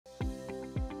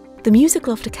The Music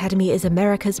Loft Academy is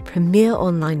America's premier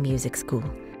online music school.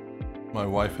 My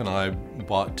wife and I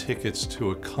bought tickets to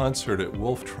a concert at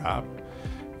Wolf Trap,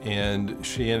 and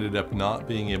she ended up not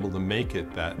being able to make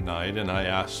it that night, and I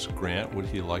asked Grant would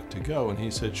he like to go, and he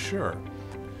said sure.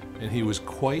 And he was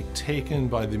quite taken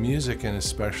by the music and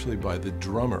especially by the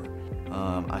drummer.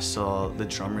 I saw the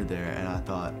drummer there and I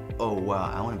thought, oh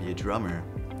wow, I want to be a drummer.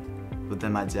 But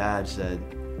then my dad said,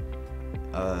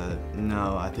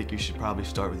 no, I think you should probably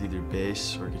start with either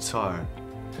bass or guitar.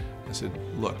 I said,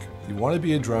 look, you want to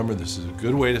be a drummer, this is a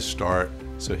good way to start.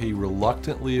 So he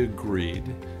reluctantly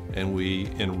agreed, and we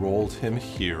enrolled him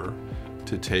here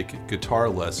to take guitar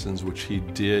lessons, which he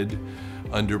did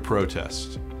under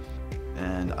protest.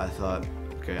 And I thought,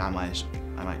 okay, I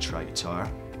might try guitar.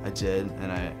 I did,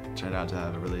 and I turned out to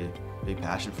have a really big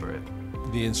passion for it.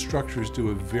 The instructors do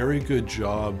a very good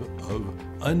job of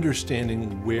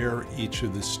understanding where each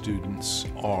of the students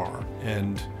are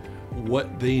and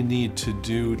what they need to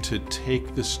do to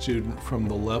take the student from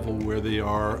the level where they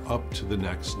are up to the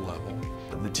next level.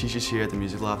 The teachers here at the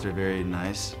Music Loft are very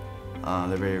nice.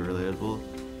 They're very relatable.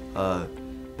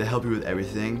 They help you with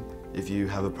everything. If you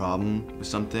have a problem with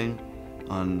something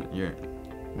on your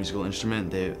musical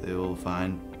instrument, they will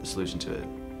find a solution to it.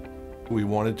 We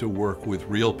wanted to work with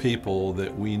real people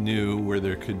that we knew where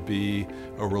there could be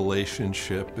a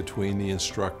relationship between the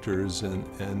instructors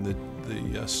and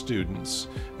the students,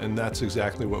 and that's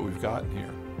exactly what we've gotten here.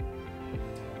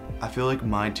 I feel like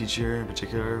my teacher in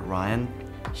particular, Ryan,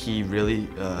 he really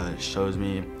shows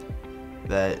me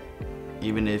that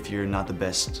even if you're not the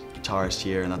best guitarist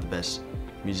here, not the best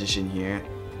musician here,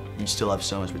 you still have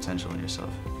so much potential in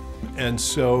yourself. And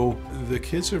so the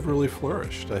kids have really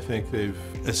flourished. I think they've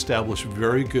established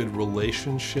very good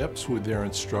relationships with their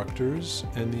instructors,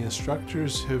 and the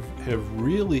instructors have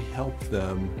really helped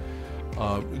them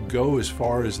go as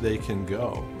far as they can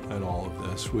go in all of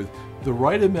this with the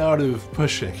right amount of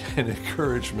pushing and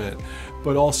encouragement,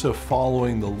 but also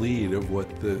following the lead of what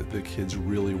the kids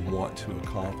really want to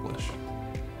accomplish.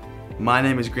 My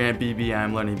name is Grant Beebe.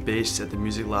 I'm learning bass at the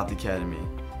Music Loft Academy.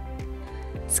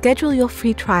 Schedule your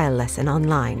free trial lesson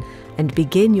online and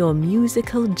begin your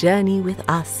musical journey with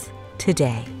us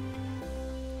today.